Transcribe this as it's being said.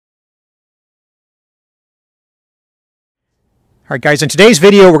Alright guys, in today's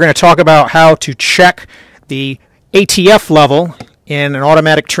video we're going to talk about how to check the ATF level in an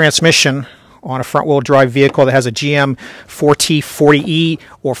automatic transmission on a front-wheel drive vehicle that has a GM 4T40E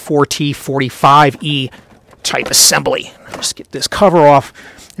or 4T45E type assembly. Let's get this cover off,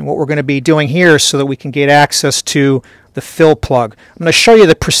 and what we're going to be doing here so that we can get access to the fill plug. I'm going to show you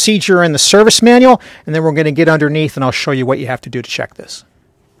the procedure in the service manual, and then we're going to get underneath and I'll show you what you have to do to check this.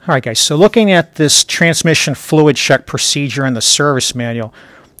 Alright guys, so looking at this transmission fluid check procedure in the service manual,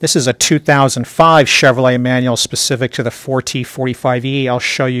 this is a 2005 Chevrolet manual specific to the 4T45E. I'll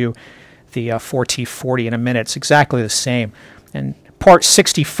show you the 4T40 in a minute. It's exactly the same. And part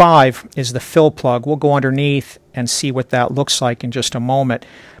 65 is the fill plug. We'll go underneath and see what that looks like in just a moment,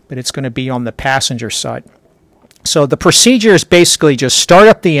 but it's going to be on the passenger side. So the procedure is basically just start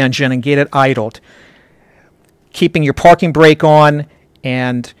up the engine and get it idled, keeping your parking brake on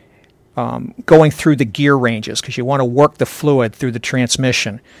and going through the gear ranges because you want to work the fluid through the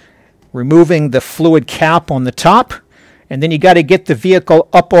transmission. Removing the fluid cap on the top, and then you got to get the vehicle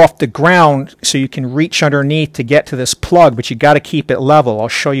up off the ground so you can reach underneath to get to this plug, but you got to keep it level. I'll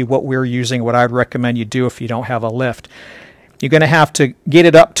show you what we're using, what I'd recommend you do if you don't have a lift. You're going to have to get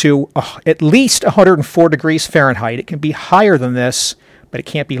it up to at least 104 degrees Fahrenheit. It can be higher than this, but it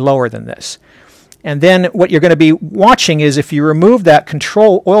can't be lower than this. And then what you're going to be watching is if you remove that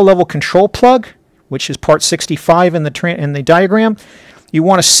oil level control plug, which is part 65 in the diagram, you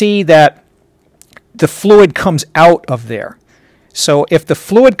want to see that the fluid comes out of there. So if the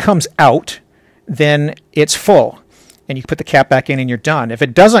fluid comes out, then it's full, and you put the cap back in and you're done. If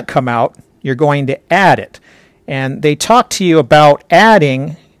it doesn't come out, you're going to add it. And they talk to you about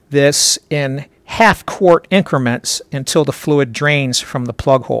adding this in half-quart increments until the fluid drains from the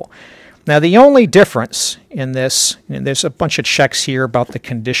plug hole. Now the only difference in this, and there's a bunch of checks here about the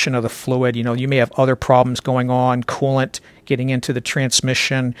condition of the fluid. You know, you may have other problems going on, coolant getting into the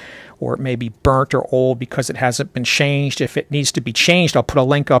transmission, or it may be burnt or old because it hasn't been changed. If it needs to be changed, I'll put a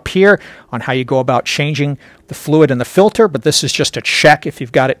link up here on how you go about changing the fluid in the filter, but this is just a check if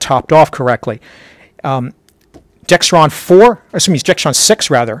you've got it topped off correctly. Dexron 6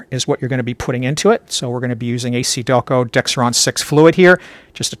 rather, is what you're going to be putting into it. So we're going to be using AC Delco Dexron 6 fluid here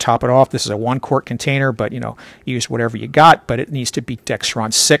just to top it off. This is a 1-quart container, but use whatever you got, but it needs to be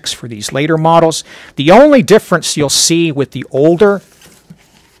Dexron 6 for these later models. The only difference you'll see with the older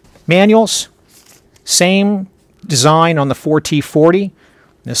manuals, same design on the 4T40.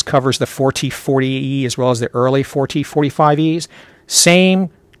 This covers the 4T40E as well as the early 4T45Es.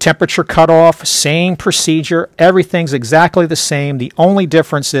 Same temperature cutoff, same procedure, everything's exactly the same. The only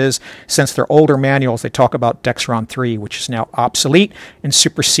difference is, since they're older manuals, they talk about Dexron 3, which is now obsolete and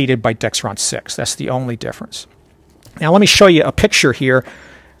superseded by Dexron 6. That's the only difference. Now let me show you a picture here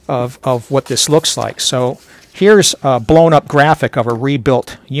of what this looks like. So here's a blown up graphic of a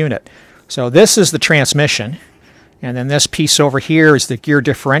rebuilt unit. So this is the transmission, and then this piece over here is the gear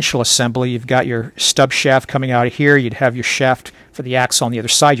differential assembly. You've got your stub shaft coming out of here. You'd have your shaft for the axle on the other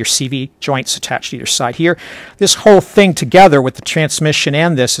side, your CV joints attached to either side here. This whole thing together with the transmission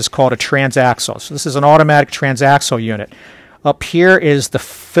and this is called a transaxle. So this is an automatic transaxle unit. Up here is the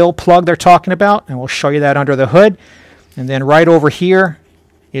fill plug they're talking about, and we'll show you that under the hood. And then right over here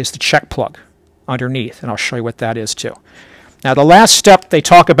is the check plug underneath, and I'll show you what that is too. Now the last step they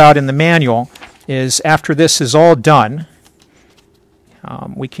talk about in the manual is after this is all done,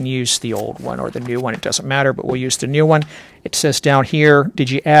 we can use the old one or the new one, it doesn't matter, but we'll use the new one. It says down here, did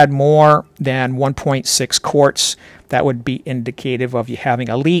you add more than 1.6 quarts? That would be indicative of you having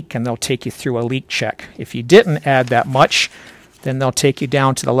a leak, and they'll take you through a leak check. If you didn't add that much, then they'll take you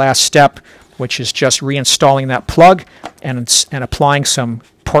down to the last step, which is just reinstalling that plug and applying some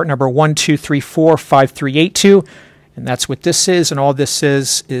part number 1234538 and that's what this is, and all this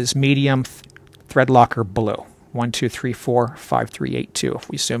is medium thread locker blue. 1234538 if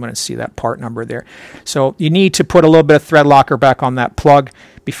we zoom in and see that part number there. So you need to put a little bit of thread locker back on that plug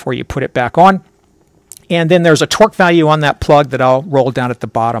before you put it back on. And then there's a torque value on that plug that I'll roll down at the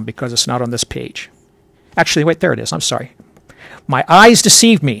bottom because it's not on this page. Actually, wait, there it is. I'm sorry. My eyes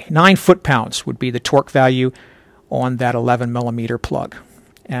deceived me. 9 foot-pounds would be the torque value on that 11mm plug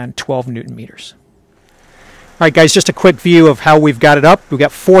and 12 Newton meters. All right, guys, just a quick view of how we've got it up. We've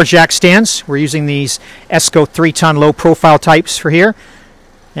got 4 jack stands. We're using these ESCO 3-ton low-profile types for here.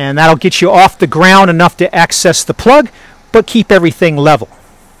 And that'll get you off the ground enough to access the plug, but keep everything level.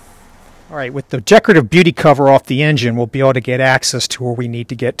 All right, with the decorative beauty cover off the engine, we'll be able to get access to where we need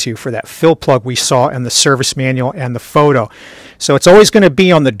to get to for that fill plug we saw in the service manual and the photo. So it's always going to be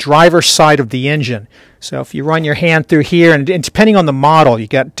on the driver's side of the engine. So if you run your hand through here, and depending on the model, you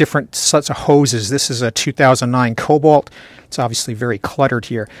got different sets of hoses. This is a 2009 Cobalt. It's obviously very cluttered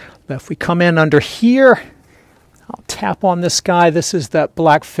here. But if we come in under here, I'll tap on this guy. This is that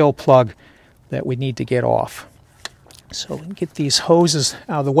black fill plug that we need to get off. So we can get these hoses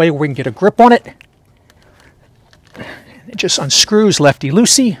out of the way where we can get a grip on it. It just unscrews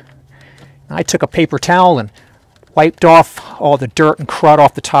lefty-loosey. I took a paper towel and wiped off all the dirt and crud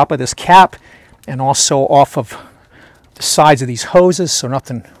off the top of this cap and also off of the sides of these hoses so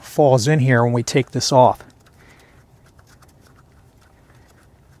nothing falls in here when we take this off.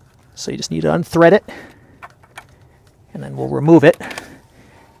 So you just need to unthread it and then we'll remove it.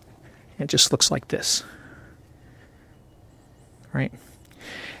 It just looks like this. Right.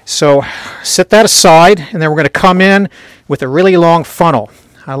 So set that aside, and then we're going to come in with a really long funnel.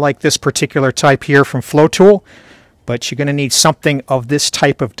 I like this particular type here from Flow Tool, but you're going to need something of this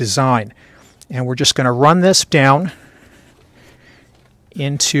type of design. And we're just going to run this down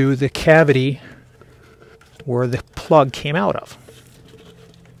into the cavity where the plug came out of.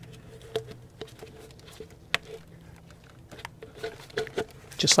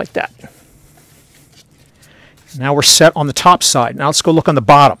 Just like that. Now we're set on the top side. Now let's go look on the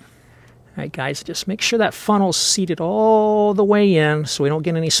bottom. All right, guys, just make sure that funnel's seated all the way in so we don't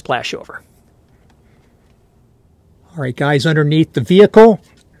get any splash over. All right, guys, underneath the vehicle,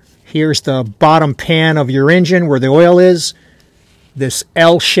 here's the bottom pan of your engine where the oil is. This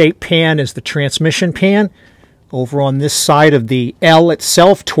L-shaped pan is the transmission pan. Over on this side of the L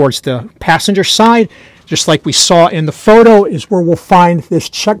itself towards the passenger side, just like we saw in the photo, is where we'll find this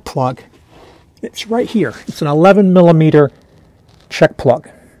check plug. It's right here. It's an 11 millimeter check plug.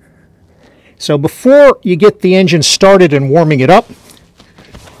 So before you get the engine started and warming it up,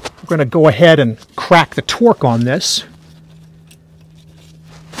 we're going to go ahead and crack the torque on this.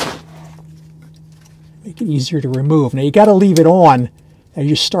 Make it easier to remove. Now you got to leave it on as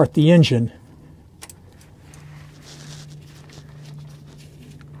you start the engine.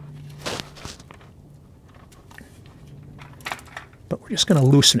 But we're just going to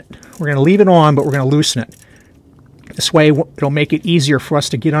loosen it. We're going to leave it on, but we're going to loosen it. This way it'll make it easier for us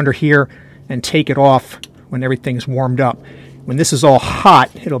to get under here and take it off when everything's warmed up. When this is all hot,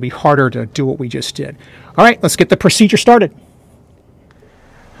 it'll be harder to do what we just did. All right, let's get the procedure started.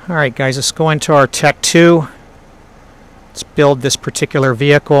 All right, guys, let's go into our Tech 2. Let's build this particular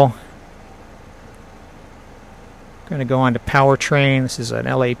vehicle. Going to go on to powertrain. This is an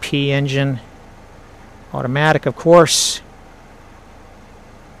LAP engine. Automatic, of course.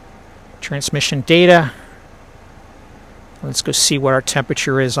 Transmission data. Let's go see what our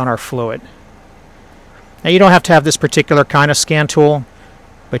temperature is on our fluid. Now you don't have to have this particular kind of scan tool,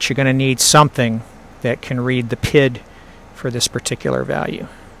 but you're going to need something that can read the PID for this particular value.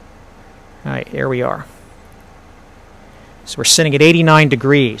 All right, here we are. So we're sitting at 89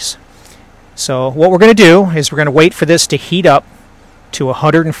 degrees. So what we're going to do is we're going to wait for this to heat up to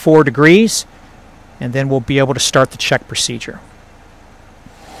 104 degrees, and then we'll be able to start the check procedure.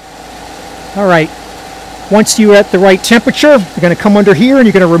 All right, once you're at the right temperature, you're going to come under here and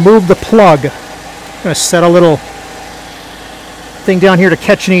you're going to remove the plug. I'm going to set a little thing down here to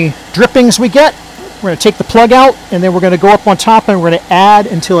catch any drippings we get. We're going to take the plug out, and then we're going to go up on top and we're going to add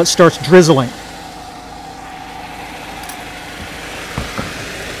until it starts drizzling.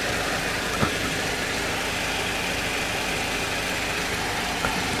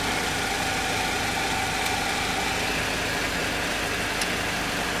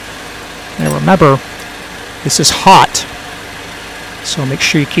 And remember, this is hot, so make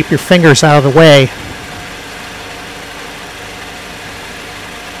sure you keep your fingers out of the way.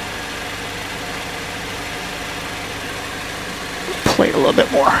 Plate a little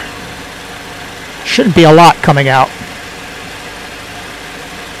bit more. Shouldn't be a lot coming out.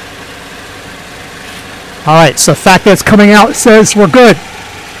 Alright, so the fact that it's coming out says we're good.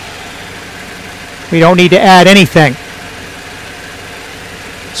 We don't need to add anything.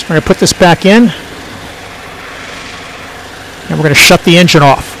 So we're going to put this back in, and we're going to shut the engine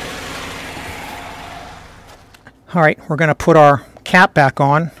off. All right, we're going to put our cap back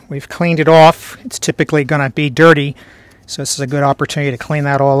on. We've cleaned it off. It's typically going to be dirty, so this is a good opportunity to clean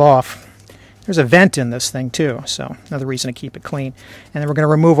that all off. There's a vent in this thing too, so another reason to keep it clean. And then we're going to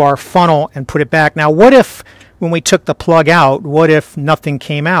remove our funnel and put it back. Now, what if when we took the plug out, what if nothing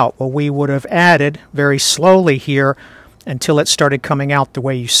came out? Well, we would have added very slowly here until it started coming out the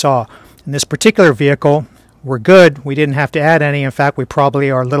way you saw. In this particular vehicle, we're good. We didn't have to add any. In fact, we probably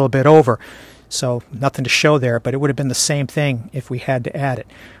are a little bit over. So nothing to show there, but it would have been the same thing if we had to add it.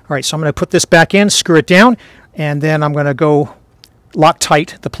 All right, so I'm going to put this back in, screw it down, and then I'm going to go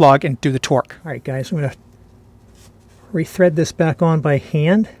Loctite the plug and do the torque. All right, guys, I'm going to rethread this back on by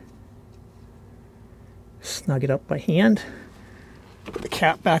hand. Snug it up by hand. Put the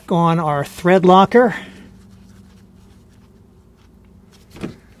cap back on our thread locker.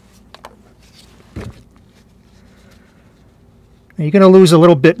 Now you're going to lose a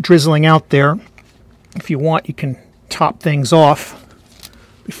little bit drizzling out there. If you want, you can top things off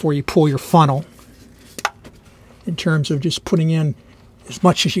before you pull your funnel, in terms of just putting in as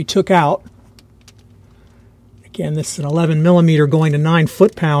much as you took out. Again, this is an 11 millimeter going to 9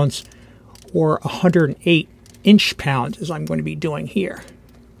 foot-pounds, or 108 inch-pounds, as I'm going to be doing here.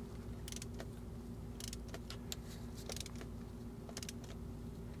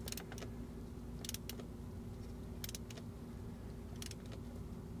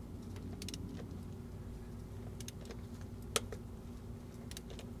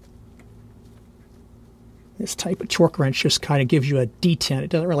 This type of torque wrench just kind of gives you a detent. It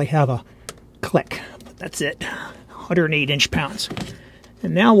doesn't really have a click, but that's it. 108 inch-pounds.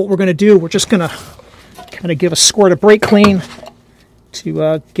 And now what we're going to do, we're just going to kind of give a squirt of brake clean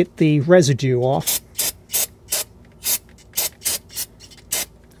to get the residue off.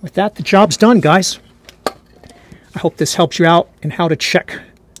 With that, the job's done, guys. I hope this helps you out in how to check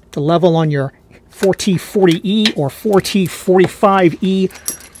the level on your 4T40E or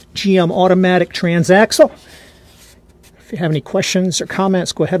 4T45E GM automatic transaxle. If you have any questions or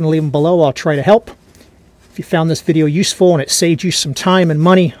comments, go ahead and leave them below. I'll try to help. If you found this video useful and it saved you some time and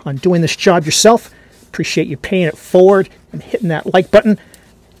money on doing this job yourself, appreciate you paying it forward and hitting that like button.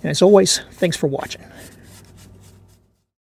 And as always, thanks for watching.